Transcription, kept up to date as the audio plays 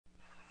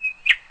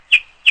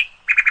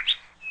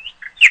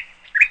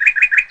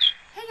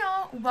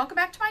welcome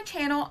back to my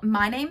channel.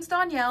 My name's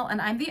Danielle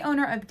and I'm the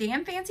owner of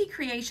Damn Fancy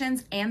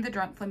Creations and the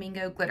Drunk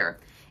Flamingo Glitter.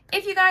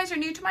 If you guys are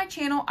new to my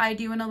channel, I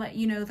do want to let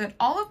you know that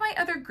all of my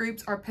other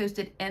groups are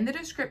posted in the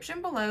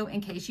description below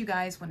in case you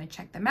guys want to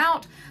check them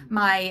out.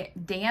 My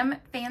Damn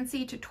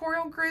Fancy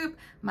tutorial group,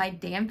 my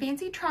Damn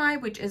Fancy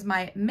Tribe, which is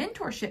my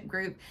mentorship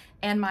group,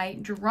 and my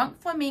Drunk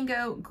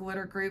Flamingo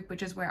Glitter group,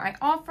 which is where I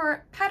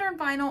offer pattern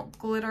vinyl,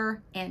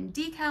 glitter, and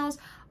decals,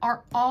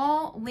 are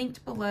all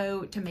linked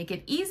below to make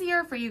it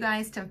easier for you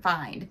guys to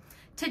find.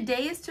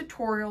 Today's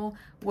tutorial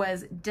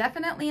was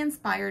definitely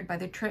inspired by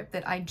the trip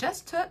that I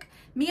just took.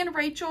 Me and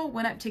Rachel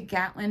went up to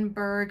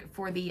Gatlinburg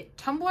for the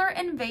Tumbler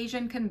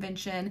Invasion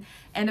Convention,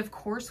 and of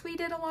course we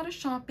did a lot of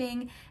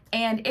shopping.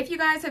 And if you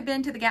guys have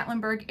been to the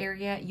Gatlinburg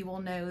area, you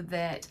will know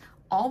that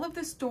all of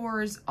the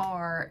stores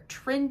are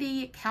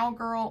trendy,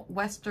 cowgirl,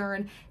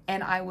 Western,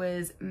 and I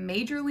was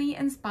majorly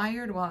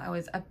inspired while I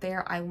was up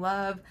there. I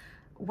love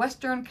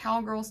Western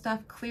cowgirl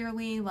stuff,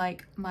 clearly,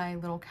 like my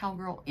little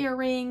cowgirl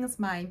earrings,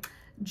 my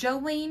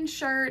Jolene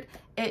shirt.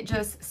 It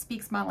just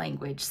speaks my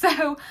language.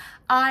 So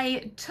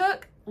I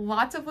took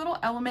lots of little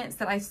elements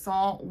that I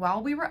saw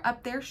while we were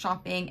up there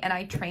shopping and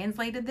I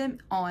translated them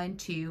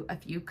onto a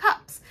few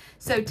cups.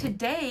 So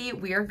today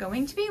we are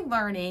going to be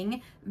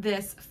learning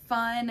this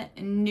fun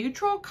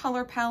neutral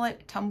color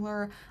palette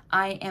tumbler.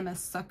 I am a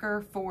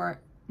sucker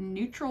for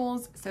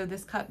neutrals, so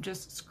this cup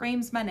just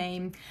screams my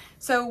name.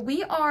 So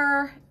we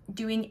are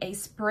doing a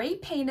spray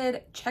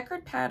painted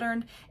checkered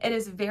pattern. It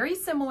is very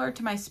similar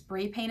to my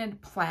spray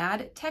painted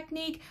plaid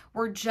technique.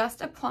 We're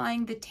just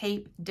applying the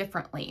tape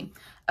differently.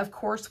 Of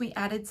course, we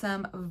added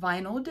some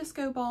vinyl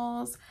disco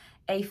balls,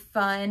 a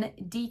fun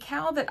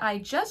decal that I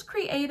just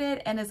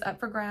created and is up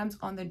for grabs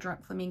on the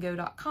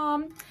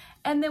drunkflamingo.com.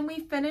 And then we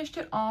finished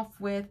it off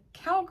with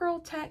cowgirl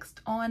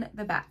text on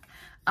the back.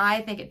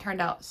 I think it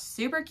turned out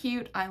super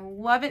cute. I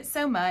love it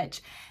so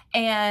much.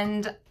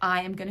 And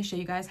I am going to show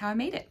you guys how I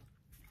made it.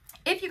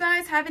 If you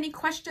guys have any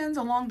questions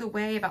along the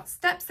way about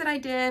steps that I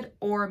did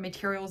or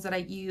materials that I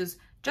use,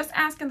 just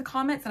ask in the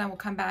comments and I will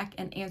come back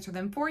and answer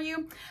them for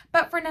you.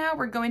 But for now,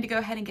 we're going to go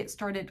ahead and get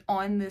started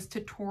on this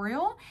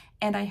tutorial,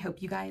 and I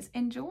hope you guys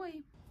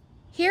enjoy.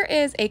 Here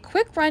is a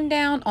quick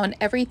rundown on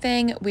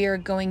everything we are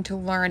going to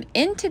learn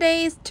in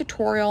today's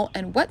tutorial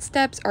and what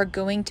steps are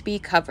going to be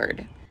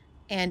covered.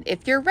 And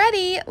if you're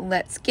ready,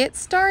 let's get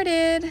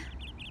started.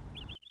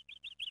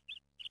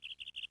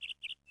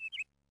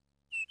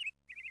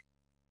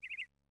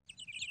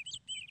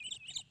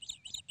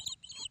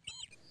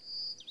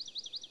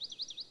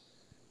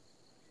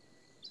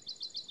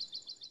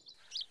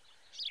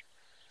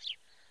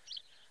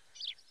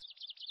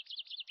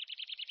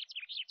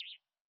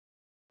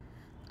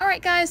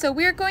 Alright guys, so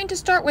we're going to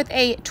start with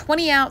a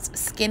 20-ounce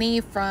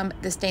skinny from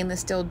the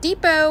Stainless Steel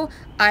Depot.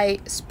 I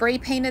spray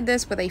painted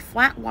this with a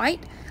flat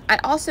white. I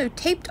also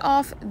taped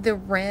off the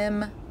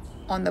rim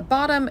on the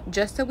bottom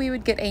just so we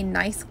would get a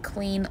nice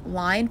clean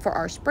line for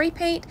our spray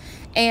paint,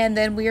 and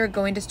then we are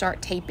going to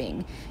start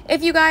taping.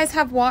 If you guys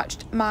have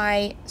watched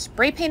my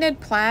spray painted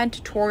plaid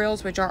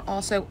tutorials, which are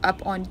also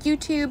up on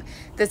YouTube,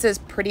 this is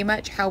pretty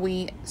much how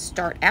we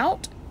start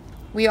out.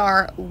 We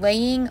are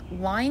laying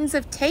lines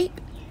of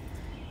tape,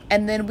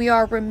 and then we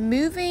are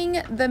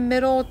removing the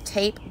middle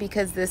tape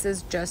because this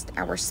is just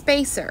our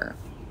spacer.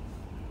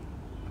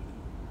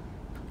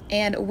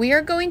 And we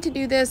are going to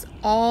do this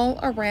all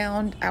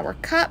around our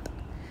cup.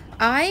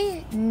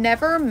 I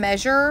never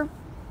measure.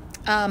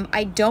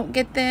 I don't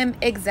get them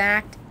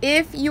exact.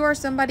 If you are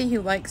somebody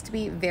who likes to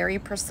be very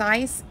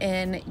precise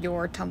in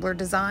your tumbler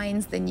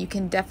designs, then you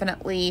can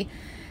definitely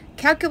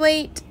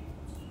calculate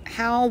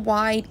how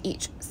wide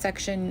each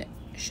section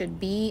should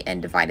be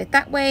and divide it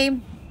that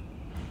way.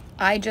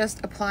 I just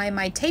apply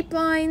my tape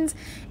lines,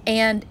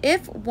 and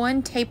if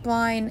one tape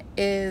line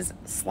is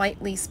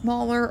slightly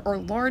smaller or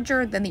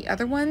larger than the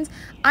other ones,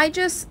 I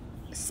just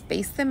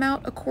space them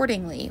out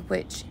accordingly,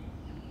 which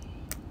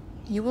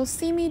you will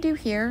see me do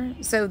here.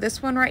 So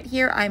this one right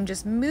here, I'm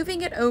just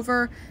moving it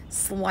over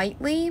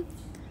slightly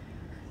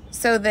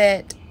so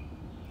that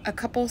a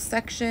couple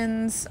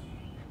sections,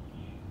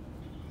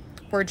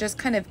 we're just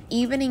kind of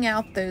evening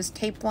out those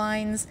tape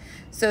lines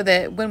so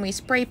that when we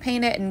spray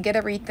paint it and get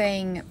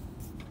everything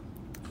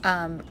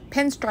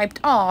pinstriped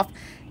off,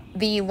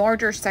 the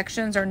larger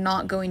sections are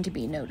not going to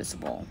be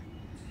noticeable.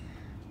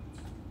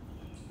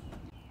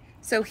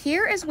 So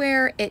here is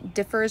where it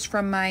differs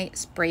from my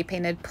spray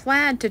painted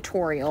plaid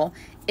tutorial.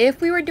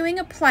 If we were doing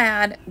a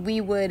plaid,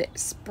 we would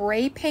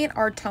spray paint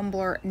our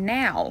tumbler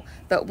now,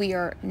 but we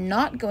are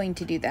not going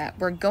to do that.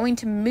 We're going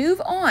to move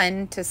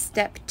on to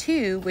step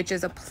 2, which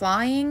is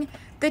applying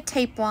the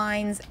tape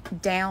lines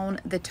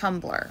down the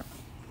tumbler.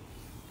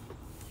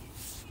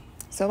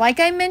 So like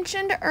I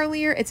mentioned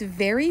earlier, it's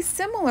very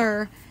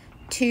similar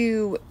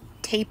to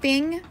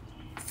taping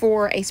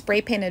for a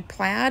spray painted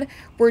plaid.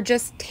 We're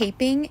just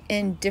taping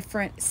in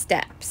different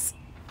steps.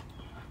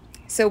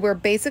 So we're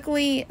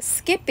basically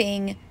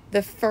skipping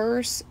the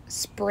first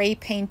spray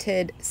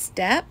painted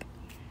step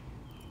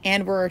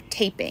and we're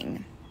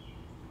taping.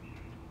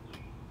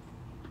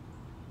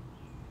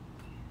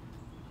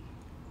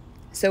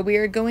 So we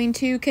are going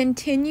to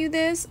continue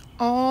this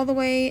all the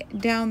way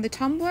down the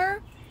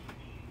tumbler,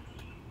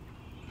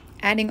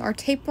 adding our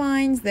tape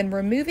lines, then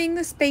removing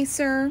the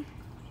spacer.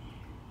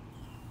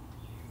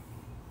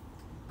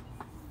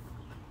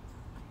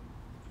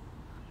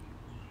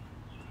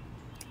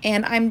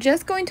 And I'm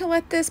just going to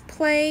let this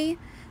play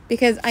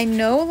because I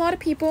know a lot of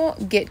people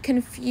get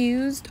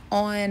confused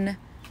on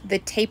the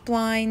tape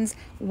lines,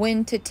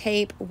 when to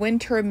tape, when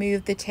to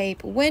remove the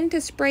tape, when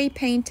to spray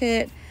paint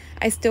it.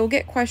 I still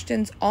get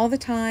questions all the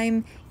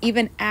time,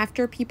 even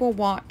after people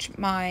watch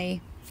my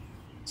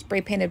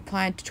spray painted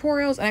plaid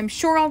tutorials. And I'm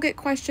sure I'll get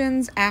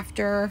questions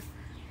after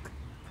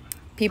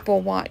people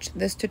watch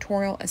this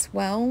tutorial as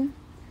well.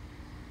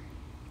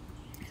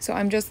 So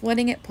I'm just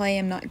letting it play.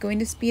 I'm not going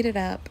to speed it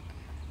up.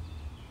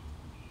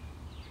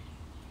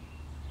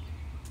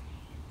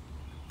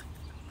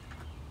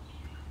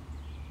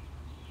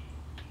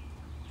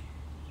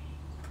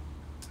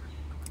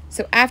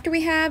 So after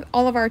we have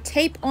all of our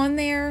tape on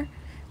there,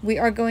 we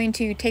are going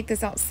to take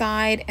this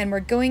outside and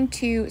we're going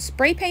to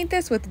spray paint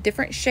this with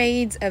different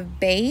shades of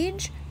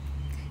beige.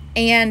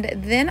 And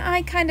then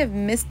I kind of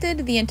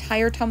misted the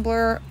entire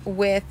tumbler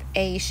with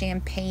a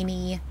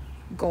champagne-y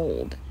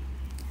gold.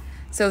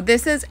 So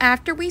this is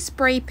after we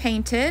spray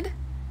painted.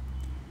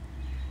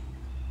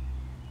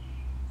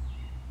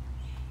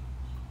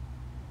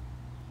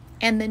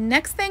 And the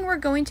next thing we're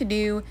going to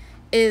do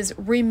is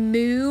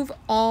remove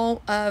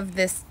all of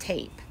this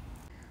tape.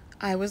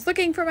 I was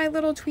looking for my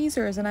little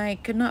tweezers and I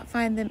could not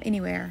find them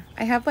anywhere.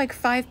 I have like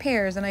 5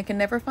 pairs and I can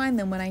never find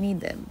them when I need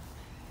them.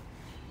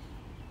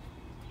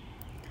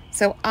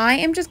 So I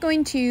am just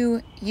going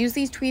to use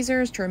these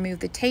tweezers to remove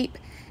the tape.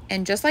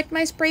 And just like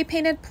my spray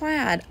painted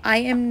plaid, I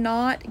am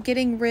not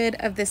getting rid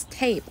of this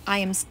tape. I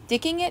am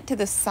sticking it to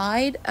the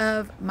side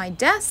of my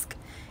desk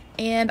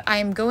and I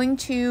am going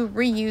to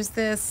reuse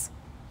this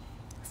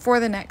for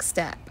the next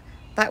step.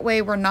 That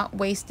way we're not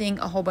wasting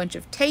a whole bunch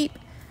of tape.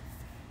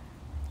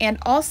 And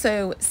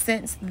also,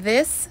 since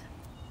this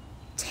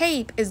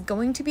tape is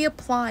going to be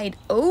applied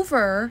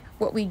over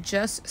what we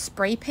just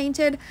spray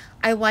painted,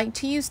 I like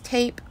to use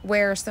tape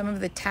where some of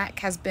the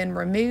tack has been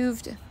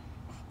removed.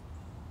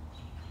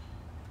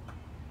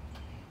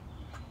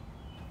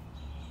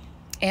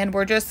 And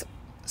we're just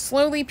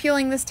slowly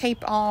peeling this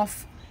tape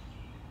off.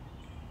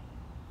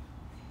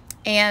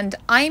 And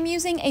I'm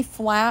using a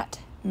flat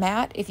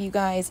mat, if you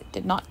guys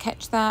did not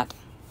catch that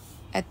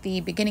at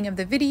the beginning of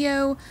the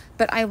video,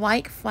 but I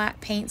like flat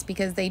paints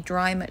because they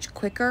dry much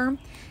quicker.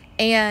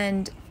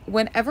 And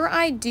whenever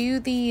I do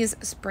these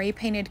spray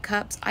painted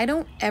cups, I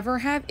don't ever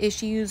have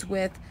issues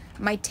with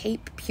my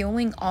tape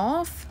peeling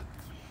off.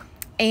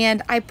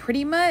 And I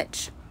pretty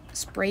much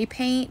spray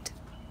paint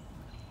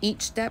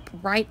each step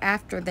right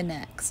after the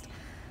next.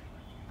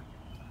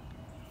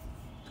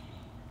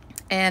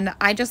 And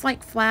I just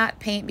like flat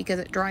paint because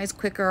it dries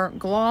quicker.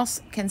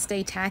 Gloss can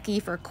stay tacky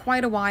for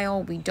quite a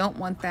while. We don't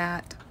want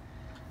that.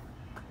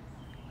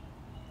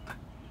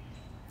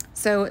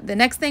 So the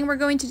next thing we're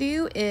going to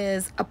do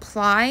is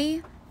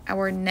apply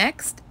our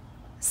next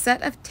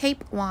set of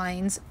tape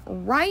lines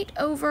right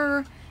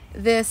over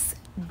this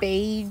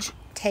beige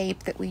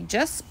tape that we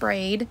just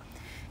sprayed.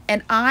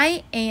 And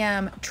I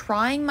am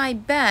trying my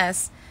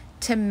best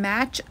to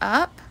match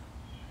up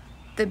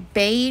the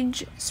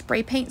beige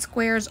spray paint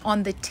squares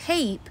on the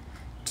tape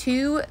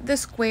to the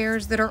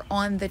squares that are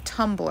on the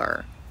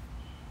tumbler.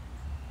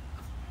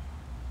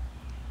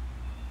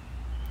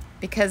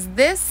 Because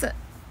this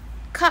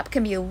cup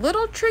can be a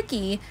little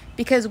tricky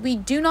because we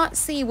do not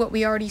see what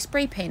we already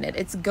spray painted.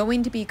 It's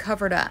going to be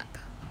covered up.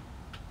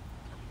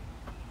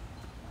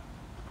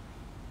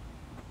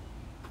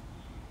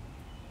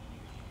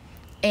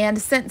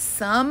 And since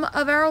some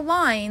of our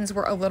lines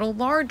were a little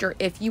larger,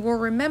 if you will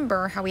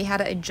remember how we had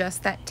to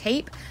adjust that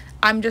tape,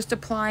 I'm just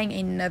applying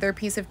another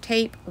piece of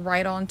tape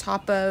right on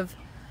top of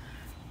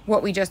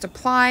what we just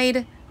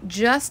applied,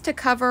 just to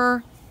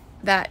cover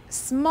that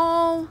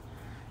small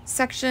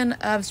section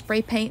of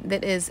spray paint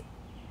that is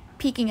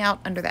peeking out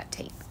under that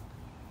tape.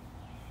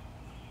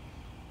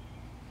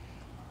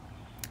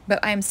 But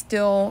I'm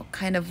still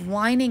kind of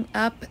lining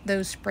up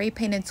those spray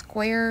painted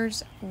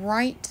squares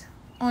right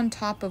on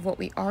top of what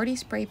we already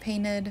spray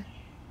painted.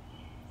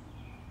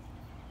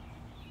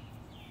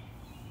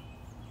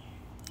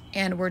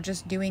 And we're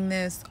just doing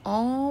this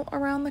all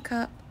around the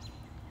cup.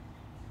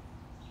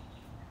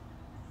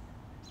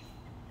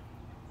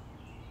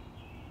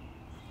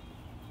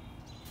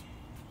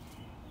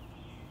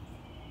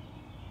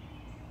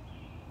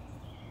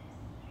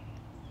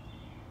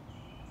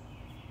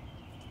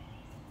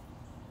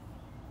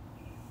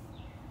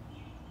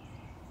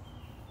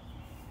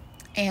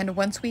 And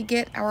once we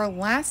get our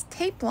last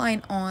tape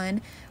line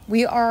on,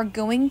 we are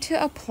going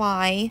to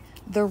apply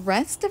the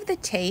rest of the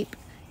tape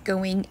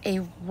going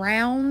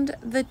around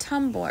the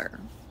tumbler.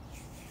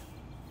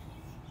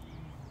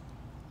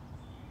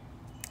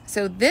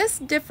 So this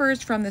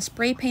differs from the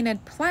spray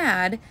painted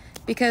plaid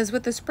because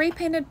with the spray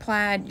painted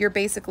plaid, you're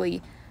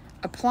basically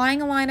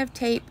applying a line of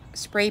tape,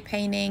 spray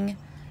painting,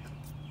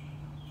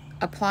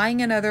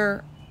 applying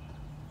another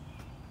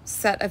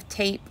set of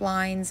tape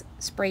lines,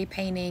 spray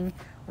painting,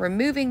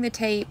 removing the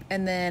tape,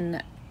 and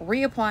then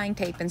reapplying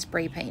tape and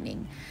spray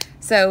painting.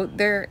 So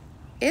there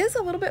is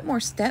a little bit more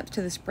steps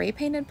to the spray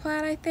painted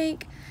plat, I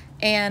think.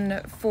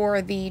 And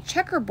for the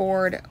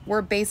checkerboard,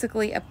 we're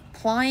basically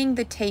applying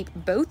the tape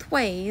both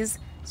ways,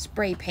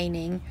 spray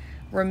painting,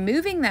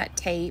 removing that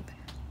tape,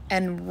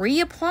 and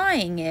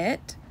reapplying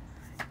it,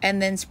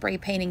 and then spray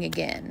painting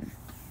again.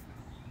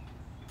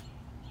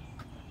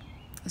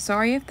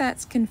 Sorry if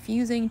that's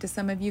confusing to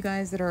some of you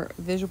guys that are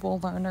visual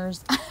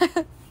learners.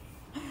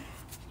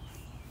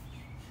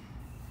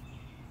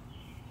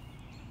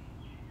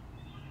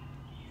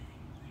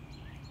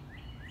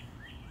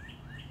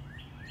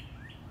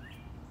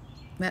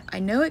 But I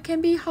know it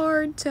can be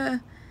hard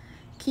to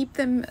keep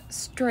them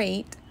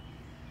straight.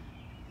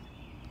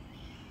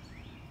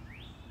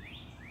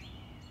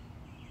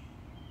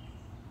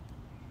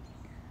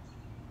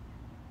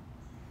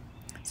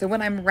 So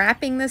when I'm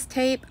wrapping this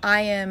tape,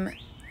 I am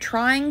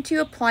trying to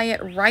apply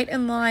it right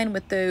in line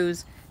with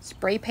those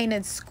spray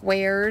painted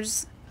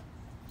squares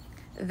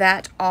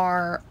that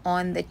are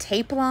on the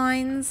tape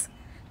lines,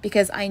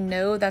 because I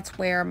know that's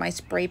where my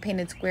spray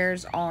painted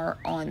squares are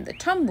on the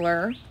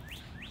tumbler,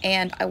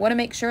 and I want to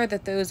make sure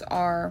that those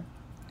are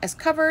as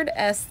covered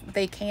as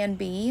they can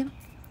be.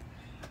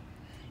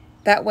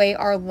 That way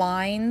our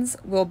lines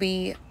will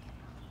be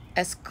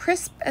as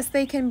crisp as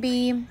they can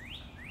be.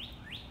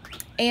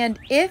 And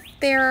if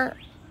there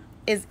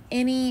is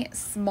any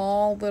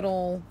small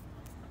little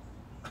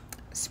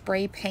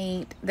spray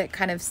paint that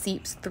kind of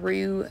seeps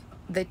through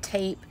the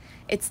tape,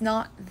 it's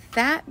not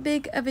that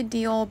big of a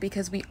deal,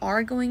 because we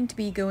are going to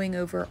be going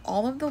over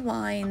all of the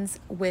lines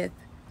with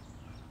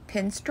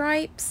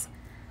pinstripes,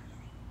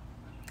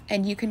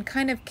 and you can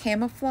kind of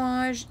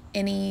camouflage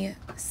any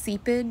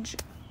seepage.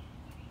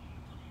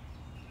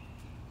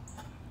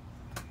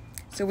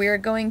 So we are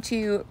going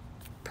to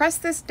press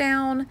this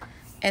down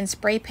and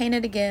spray paint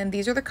it again.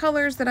 These are the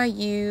colors that I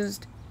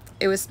used.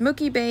 It was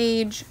smoky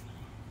beige,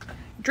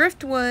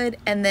 driftwood,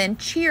 and then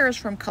Cheers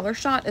from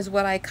Colorshot is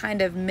what I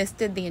kind of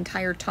misted the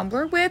entire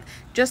tumbler with,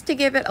 just to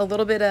give it a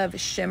little bit of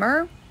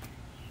shimmer.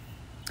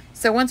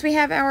 So once we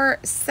have our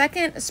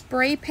second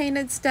spray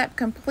painted step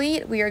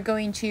complete, we are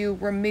going to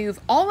remove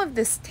all of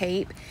this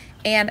tape,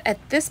 and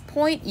at this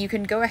point you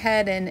can go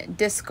ahead and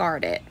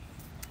discard it.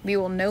 We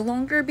will no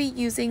longer be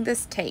using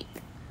this tape.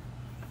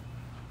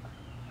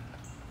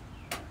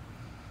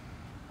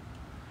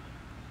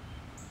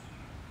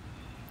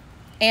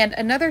 And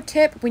another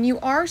tip, when you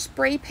are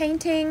spray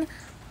painting,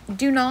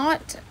 do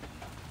not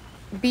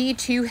be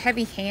too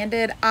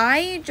heavy-handed.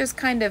 I just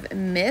kind of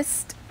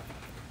mist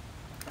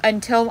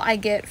until I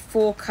get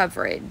full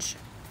coverage.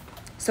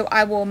 So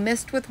I will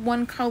mist with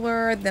one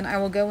color, then I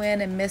will go in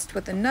and mist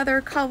with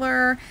another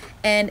color,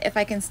 and if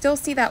I can still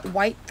see that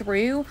white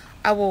through,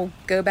 I will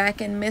go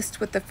back and mist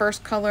with the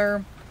first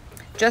color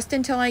just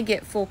until I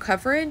get full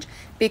coverage,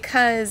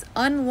 because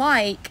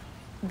unlike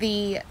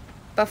the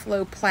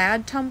Buffalo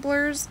plaid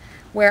tumblers,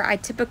 where I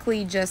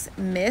typically just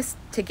mist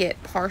to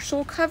get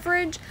partial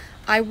coverage,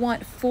 I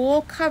want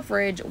full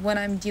coverage when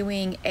I'm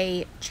doing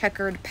a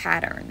checkered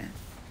pattern.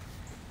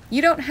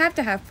 You don't have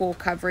to have full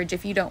coverage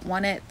if you don't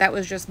want it. That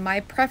was just my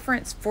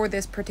preference for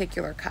this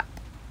particular cup.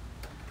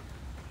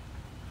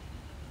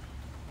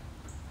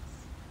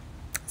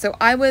 So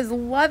I was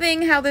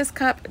loving how this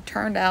cup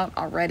turned out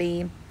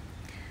already.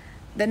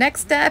 The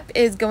next step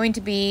is going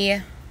to be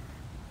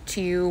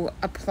to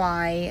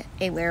apply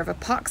a layer of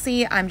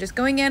epoxy. I'm just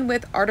going in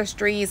with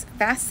Artistry's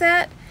Fast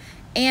Set,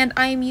 and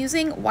I'm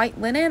using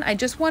white linen. I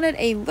just wanted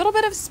a little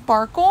bit of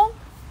sparkle.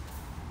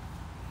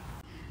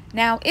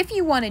 Now, if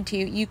you wanted to,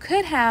 you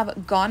could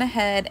have gone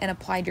ahead and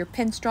applied your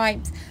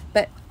pinstripes,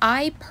 but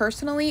I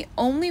personally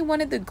only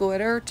wanted the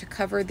glitter to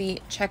cover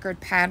the checkered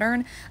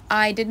pattern.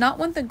 I did not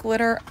want the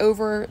glitter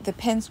over the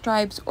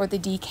pinstripes or the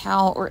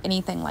decal or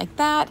anything like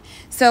that.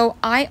 So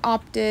I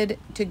opted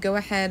to go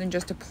ahead and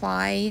just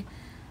apply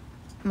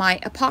my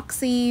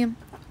epoxy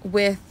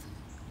with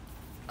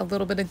a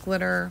little bit of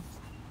glitter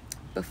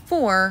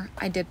before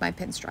I did my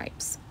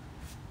pinstripes.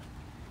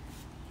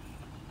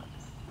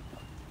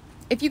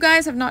 If you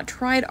guys have not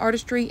tried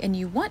Artistry and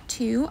you want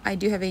to, I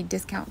do have a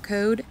discount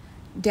code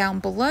down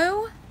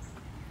below.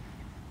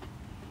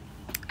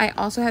 I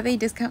also have a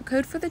discount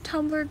code for the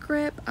tumbler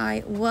grip.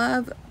 I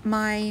love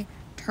my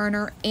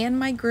turner and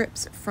my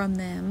grips from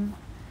them.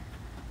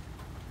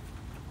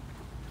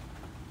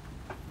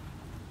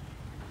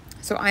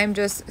 So I'm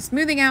just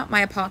smoothing out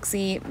my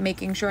epoxy,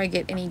 making sure I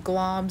get any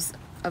globs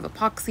of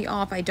epoxy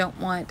off. I don't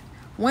want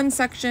one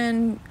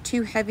section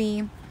too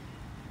heavy.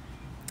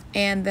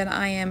 And then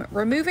I am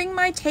removing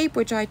my tape,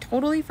 which I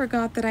totally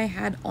forgot that I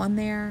had on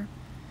there.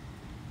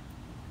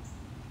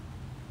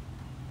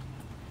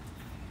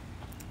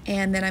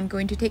 And then I'm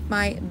going to take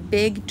my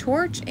big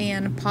torch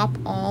and pop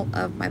all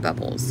of my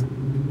bubbles.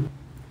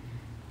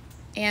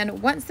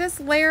 And once this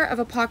layer of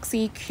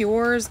epoxy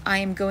cures, I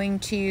am going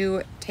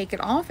to take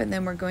it off, and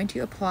then we're going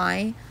to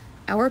apply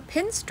our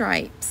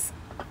pinstripes.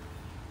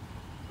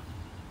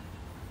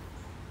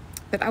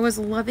 But I was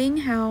loving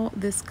how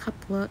this cup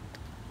looked.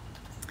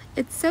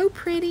 It's so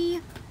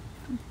pretty.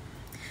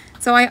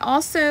 So I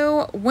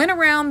also went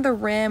around the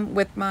rim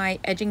with my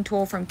edging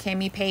tool from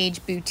Cami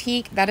Page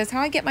Boutique. That is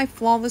how I get my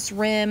flawless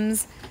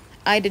rims.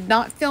 I did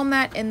not film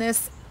that in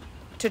this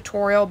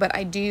tutorial, but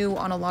I do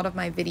on a lot of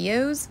my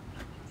videos.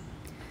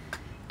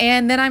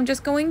 And then I'm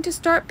just going to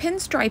start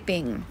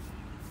pinstriping.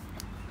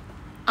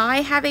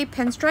 I have a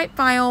pinstripe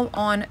file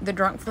on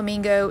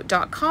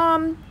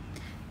thedrunkflamingo.com.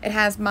 It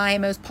has my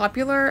most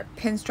popular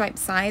pinstripe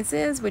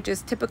sizes, which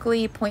is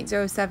typically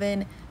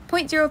 0.07,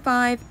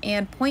 0.05,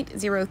 and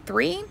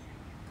 0.03.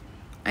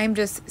 I'm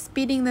just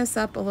speeding this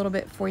up a little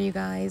bit for you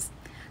guys.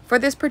 For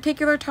this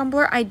particular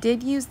tumbler, I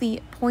did use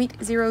the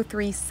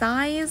 0.03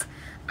 size.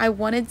 I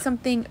wanted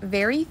something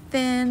very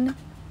thin,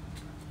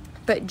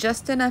 but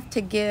just enough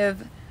to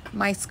give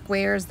my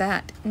squares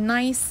that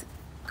nice,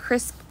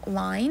 crisp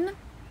line.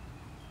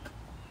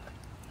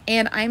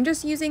 And I'm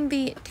just using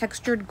the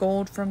textured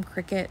gold from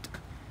Cricut.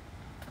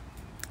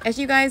 As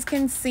you guys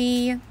can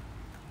see,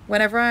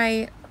 whenever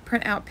I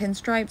print out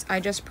pinstripes, I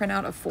just print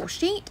out a full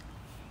sheet.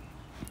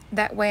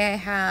 That way I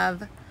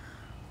have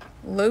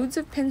loads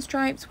of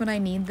pinstripes when I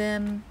need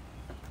them.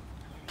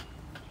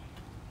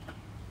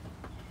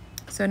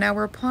 So now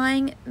we're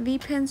applying the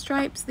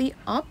pinstripes the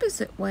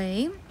opposite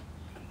way.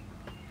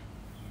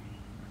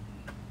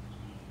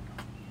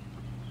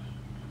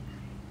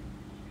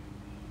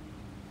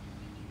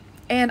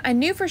 And I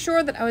knew for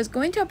sure that I was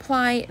going to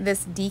apply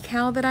this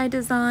decal that I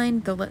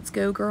designed, the Let's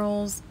Go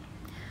Girls.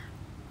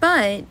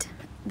 But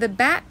the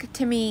back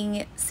to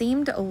me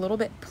seemed a little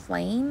bit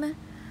plain,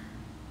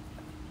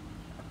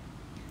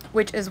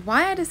 which is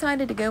why I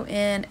decided to go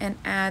in and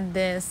add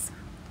this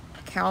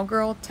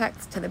cowgirl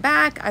text to the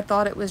back. I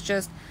thought it was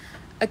just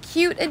a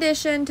cute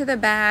addition to the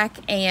back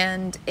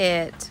and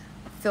it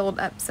filled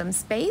up some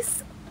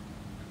space.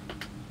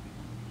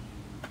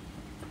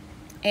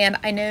 And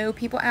I know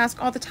people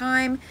ask all the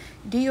time,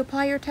 do you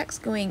apply your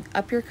text going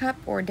up your cup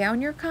or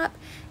down your cup?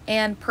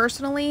 And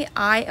personally,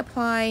 I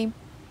apply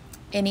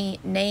any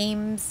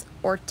names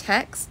or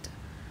text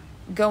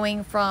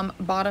going from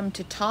bottom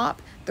to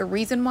top. The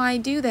reason why I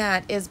do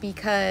that is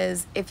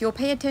because if you'll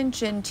pay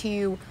attention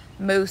to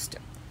most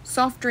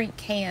soft drink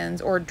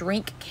cans or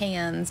drink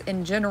cans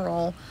in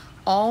general,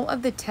 all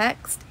of the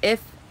text,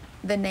 if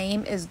the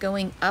name is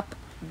going up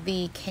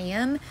the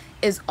can,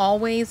 is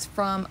always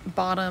from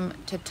bottom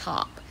to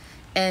top.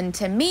 And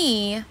to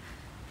me,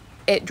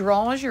 it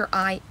draws your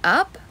eye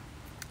up.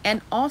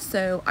 And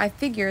also, I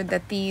figured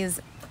that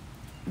these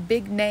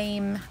big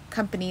name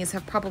companies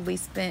have probably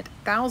spent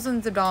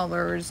thousands of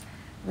dollars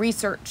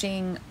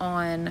researching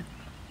on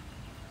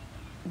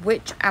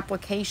which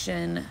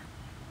application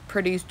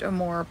produced a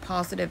more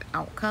positive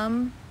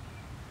outcome.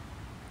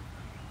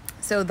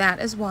 So that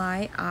is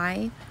why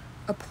I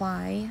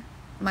apply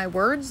my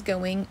words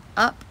going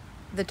up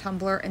the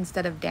tumbler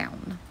instead of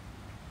down.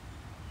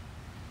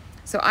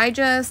 So I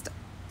just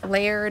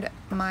layered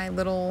my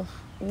little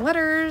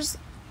letters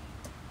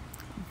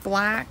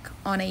black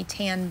on a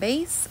tan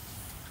base,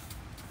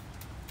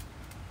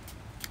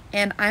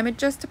 and I'm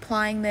just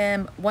applying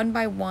them one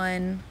by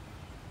one.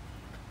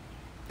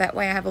 That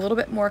way I have a little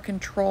bit more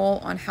control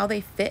on how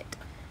they fit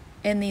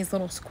in these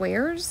little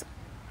squares.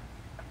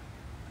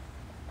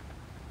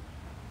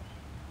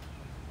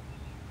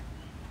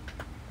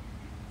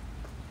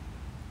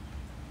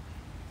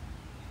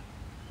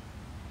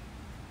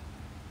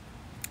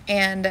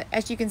 And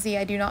as you can see,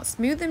 I do not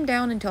smooth them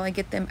down until I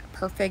get them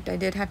perfect. I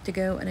did have to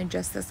go and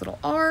adjust this little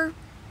R.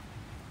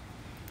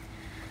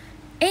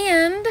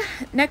 And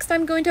next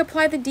I'm going to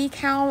apply the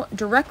decal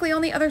directly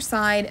on the other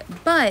side,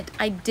 but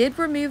I did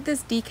remove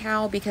this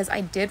decal because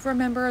I did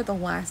remember the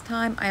last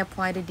time I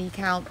applied a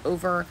decal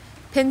over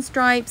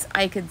pinstripes,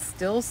 I could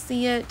still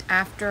see it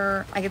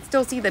after, I could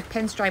still see the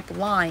pinstripe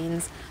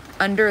lines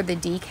under the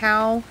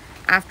decal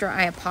after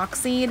I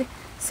epoxied.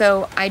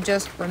 So I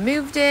just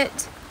removed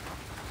it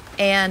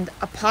and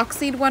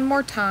epoxied one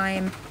more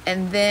time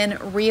and then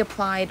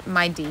reapplied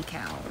my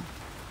decal.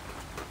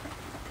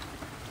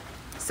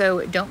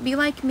 So don't be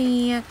like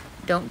me,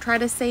 don't try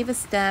to save a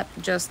step,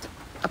 just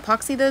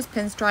epoxy those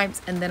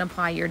pinstripes and then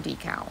apply your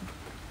decal.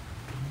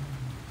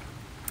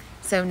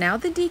 So now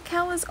the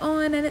decal is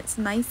on and it's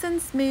nice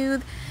and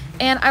smooth,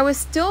 and I was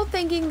still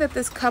thinking that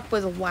this cup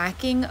was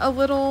lacking a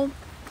little,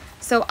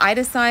 so I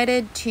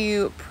decided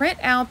to print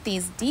out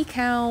these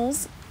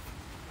decals.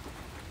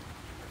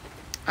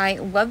 I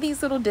love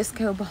these little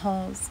disco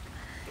balls,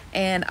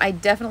 and I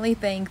definitely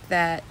think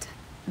that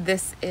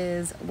this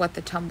is what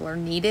the tumbler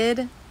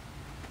needed.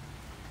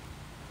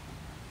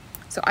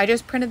 So I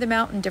just printed them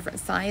out in different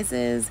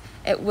sizes.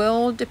 It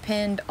will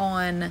depend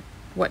on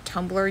what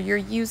tumbler you're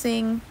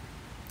using.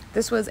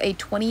 This was a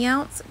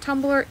 20-ounce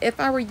tumbler. If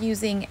I were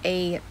using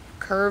a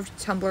curved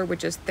tumbler,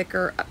 which is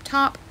thicker up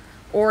top,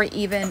 or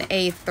even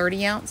a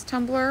 30-ounce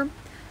tumbler,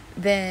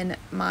 then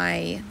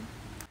my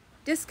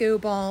disco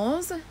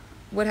balls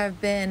would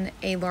have been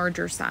a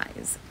larger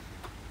size.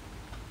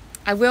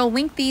 I will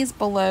link these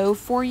below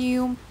for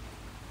you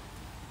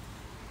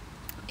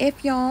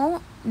if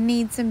y'all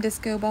need some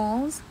disco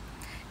balls.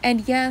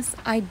 And yes,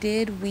 I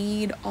did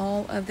weed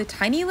all of the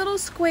tiny little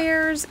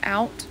squares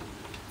out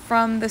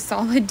from the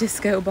solid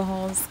disco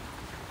balls.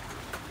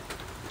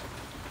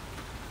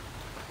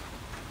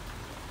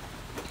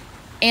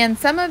 And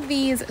some of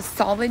these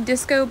solid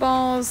disco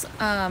balls,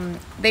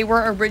 they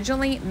were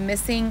originally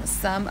missing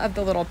some of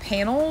the little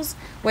panels,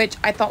 which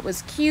I thought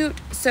was cute.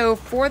 So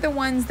for the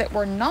ones that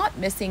were not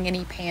missing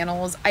any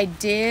panels, I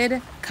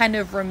did kind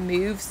of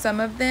remove some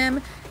of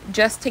them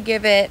just to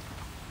give it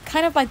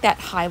kind of like that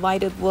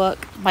highlighted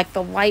look, like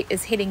the light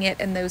is hitting it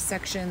in those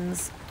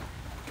sections.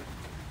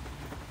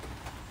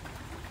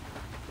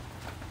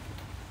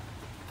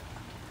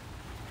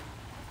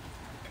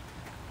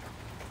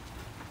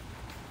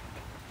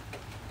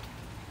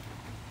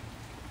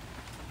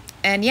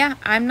 And yeah,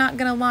 I'm not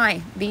gonna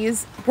lie,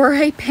 these were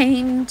a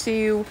pain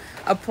to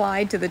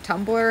apply to the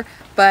tumbler,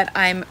 but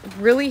I'm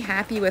really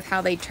happy with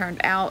how they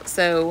turned out,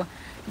 so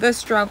the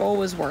struggle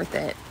was worth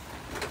it.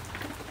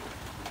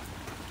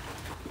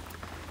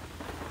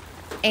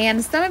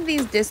 And some of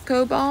these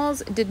disco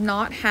balls did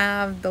not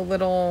have the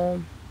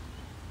little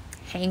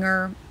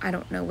hanger, I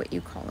don't know what you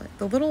call it,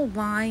 the little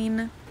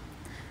line.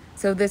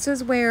 So this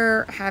is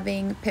where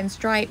having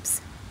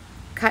pinstripes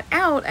cut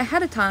out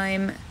ahead of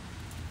time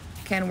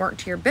can work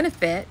to your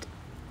benefit.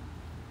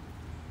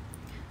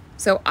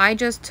 So I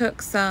just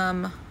took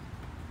some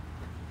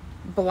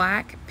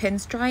black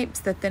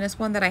pinstripes, the thinnest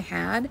one that I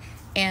had,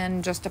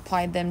 and just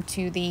applied them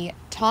to the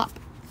top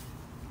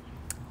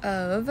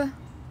of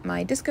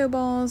my disco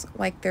balls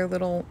like their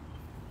little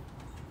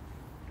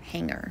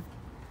hanger.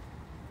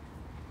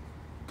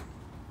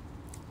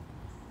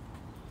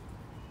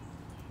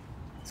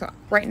 So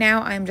right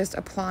now I'm just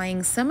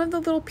applying some of the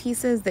little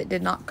pieces that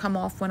did not come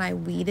off when I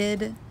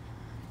weeded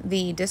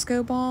the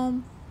disco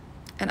ball,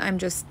 and I'm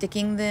just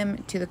sticking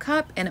them to the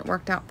cup, and it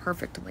worked out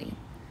perfectly.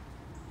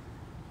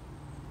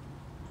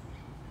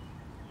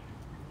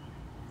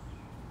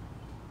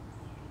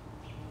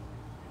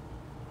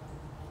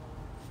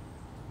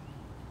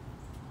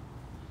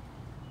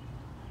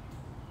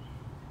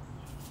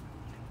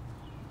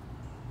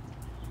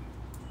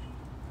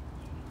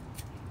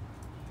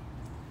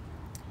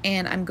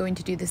 And I'm going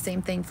to do the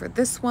same thing for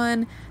this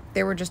one.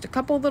 There were just a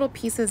couple little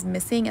pieces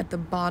missing at the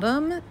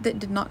bottom that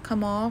did not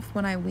come off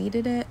when I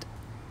weeded it.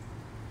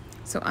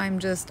 So I'm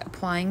just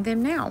applying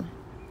them now.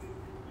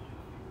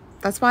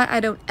 That's why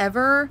I don't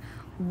ever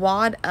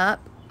wad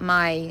up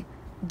my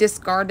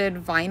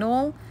discarded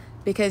vinyl,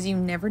 because you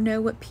never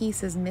know what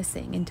piece is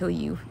missing until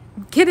you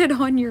get it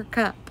on your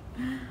cup.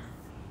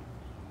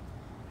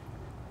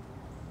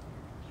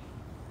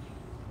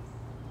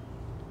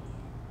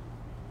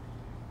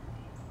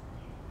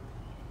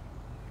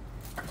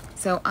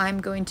 So I'm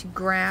going to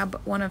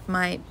grab one of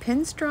my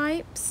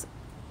pinstripes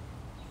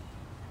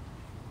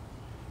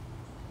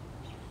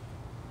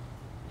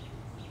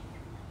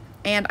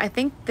and I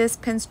think this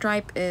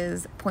pinstripe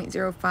is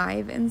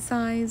 0.05 in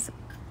size,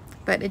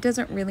 but it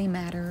doesn't really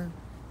matter.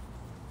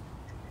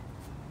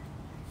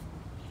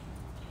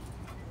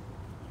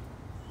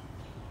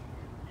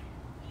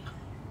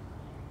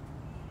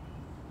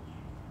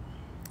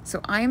 So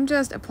I'm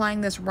just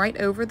applying this right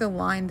over the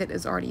line that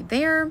is already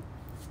there.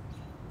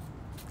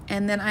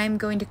 And then I'm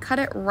going to cut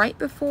it right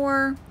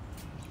before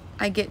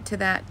I get to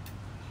that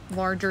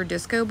larger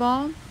disco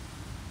ball.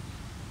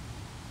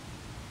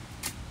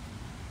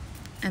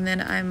 And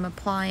then I'm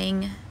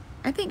applying,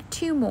 I think,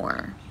 2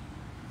 more.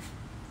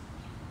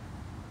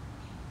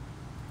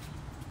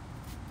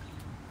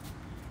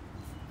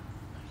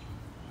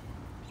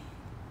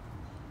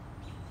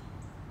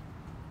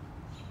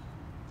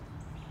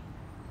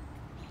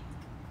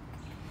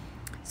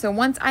 So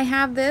once I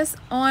have this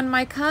on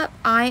my cup,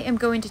 I am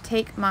going to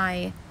take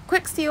my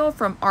Quick Seal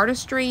from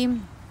Artistry.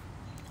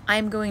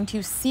 I'm going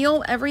to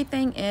seal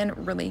everything in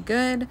really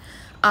good.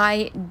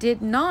 I did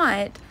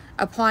not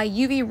apply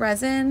UV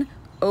resin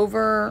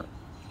over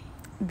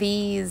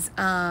these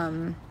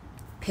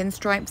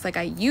pinstripes like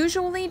I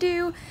usually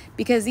do,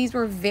 because these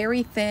were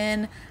very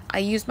thin. I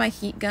used my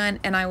heat gun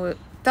and I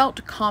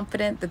felt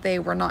confident that they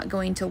were not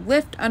going to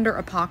lift under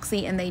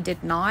epoxy, and they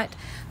did not.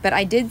 But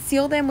I did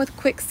seal them with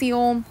Quick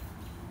Seal.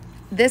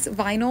 This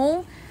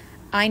vinyl,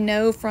 I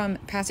know from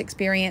past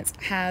experience,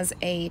 has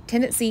a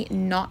tendency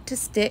not to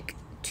stick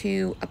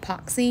to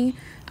epoxy.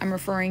 I'm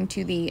referring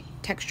to the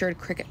textured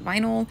Cricut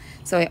vinyl.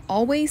 So I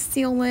always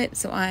seal it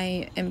so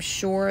I am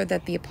sure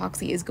that the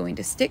epoxy is going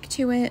to stick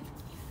to it.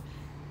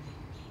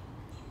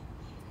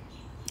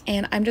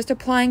 And I'm just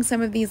applying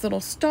some of these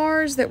little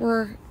stars that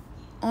were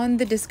on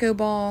the disco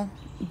ball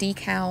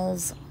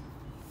decals.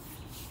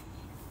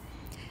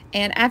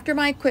 And after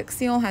my Quick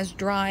Seal has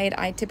dried,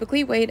 I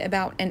typically wait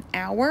about an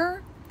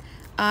hour.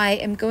 I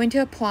am going to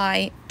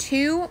apply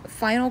 2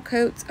 final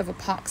coats of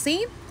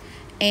epoxy,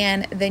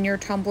 and then your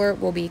tumbler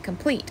will be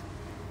complete.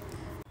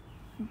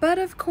 But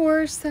of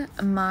course,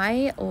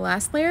 my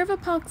last layer of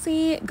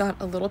epoxy got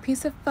a little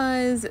piece of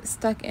fuzz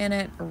stuck in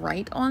it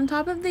right on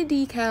top of the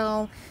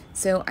decal,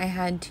 so I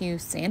had to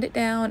sand it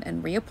down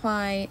and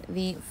reapply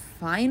the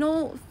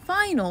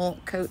final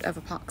coat of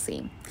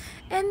epoxy,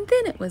 and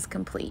then it was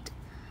complete.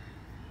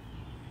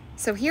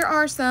 So here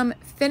are some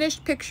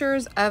finished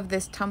pictures of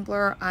this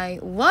tumbler. I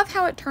love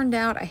how it turned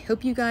out. I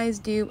hope you guys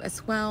do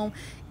as well.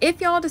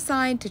 If y'all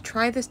decide to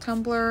try this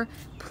tumbler,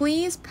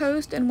 please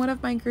post in one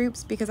of my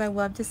groups because I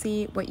love to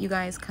see what you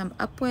guys come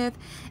up with.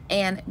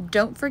 And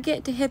don't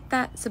forget to hit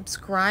that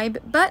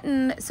subscribe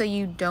button so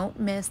you don't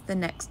miss the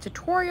next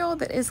tutorial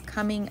that is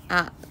coming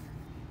up.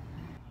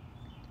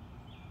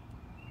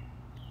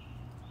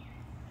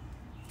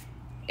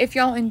 If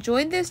y'all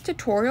enjoyed this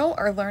tutorial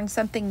or learned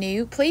something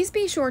new, please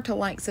be sure to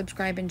like,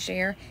 subscribe, and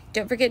share.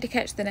 Don't forget to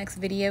catch the next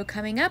video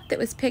coming up that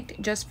was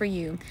picked just for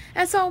you.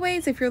 As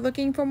always, if you're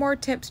looking for more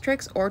tips,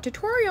 tricks, or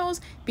tutorials,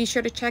 be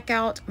sure to check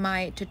out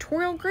my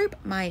tutorial group,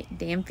 my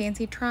Damn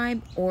Fancy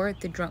Tribe, or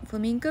the Drunk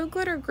Flamingo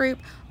Glitter group.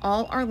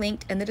 All are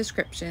linked in the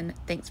description.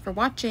 Thanks for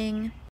watching.